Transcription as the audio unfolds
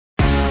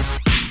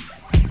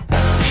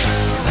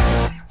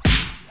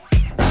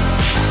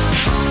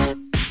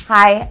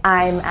Hi,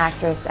 I'm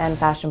actress and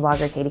fashion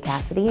blogger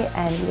Cassidy,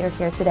 and we are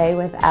here today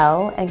with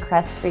ELLE and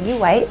Crest 3D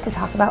White to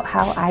talk about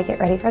how I get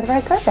ready for the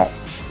red carpet.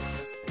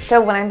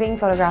 So when I'm being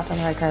photographed on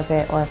the red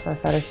carpet or for a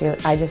photo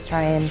shoot, I just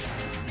try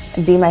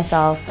and be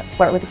myself,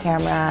 flirt with the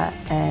camera,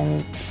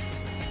 and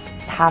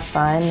have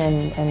fun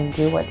and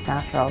do what's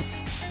natural.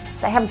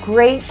 So I have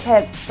great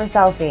tips for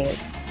selfies.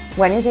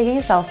 When you're taking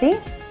a selfie,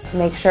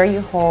 make sure you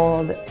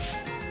hold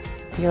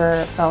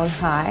your phone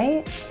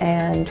high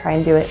and try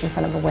and do it in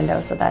front of a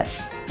window so that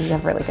you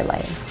have really good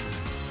lighting.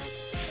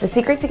 The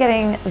secret to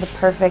getting the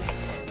perfect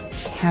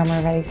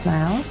camera-ready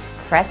smile,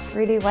 Crest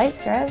 3D White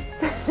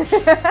strips.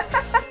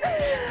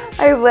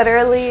 I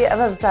literally am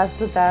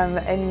obsessed with them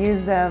and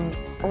use them,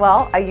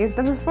 well, I used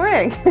them this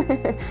morning.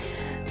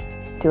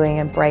 Doing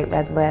a bright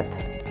red lip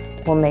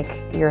will make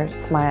your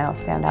smile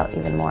stand out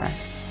even more.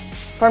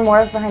 For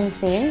more of behind the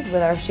scenes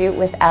with our shoot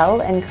with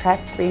ELLE and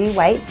Crest 3D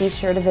White, be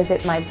sure to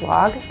visit my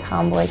blog,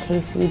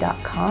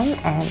 tomboycassidy.com,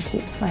 and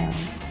keep smiling.